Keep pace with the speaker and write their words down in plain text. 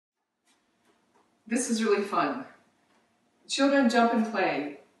This is really fun. Children jump and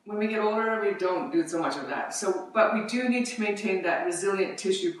play. When we get older, we don't do so much of that. But we do need to maintain that resilient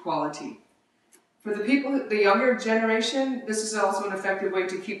tissue quality. For the people, the younger generation, this is also an effective way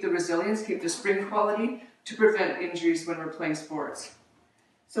to keep the resilience, keep the spring quality, to prevent injuries when we're playing sports.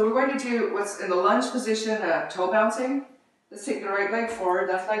 So we're going to do what's in the lunge position, toe bouncing. Let's take the right leg forward,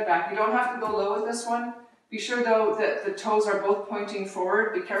 left leg back. You don't have to go low with this one. Be sure though that the toes are both pointing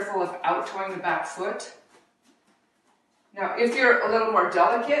forward. Be careful of out-toeing the back foot. Now, if you're a little more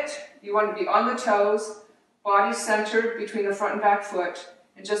delicate, you want to be on the toes, body centered between the front and back foot,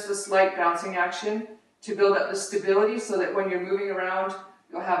 and just a slight bouncing action to build up the stability so that when you're moving around,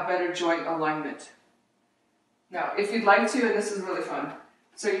 you'll have better joint alignment. Now, if you'd like to, and this is really fun,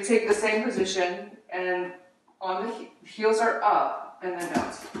 so you take the same position and on the heels are up and then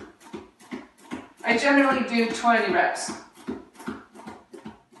bounce. I generally do 20 reps.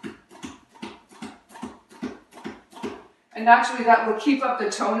 And actually that will keep up the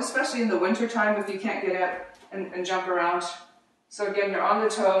tone, especially in the winter time if you can't get up and jump around. So again, you're on the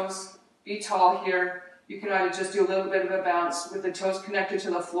toes, be tall here. You can either just do a little bit of a bounce with the toes connected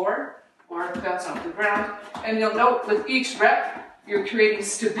to the floor or bounce off the ground. And you'll note with each rep, you're creating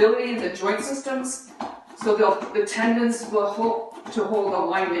stability in the joint systems. So the tendons will hold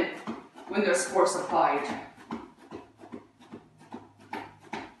alignment when there's force applied.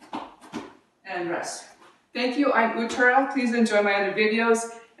 And rest. Thank you, I'm Uttara. Please enjoy my other videos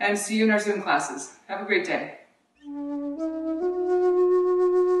and see you in our Zoom classes. Have a great day.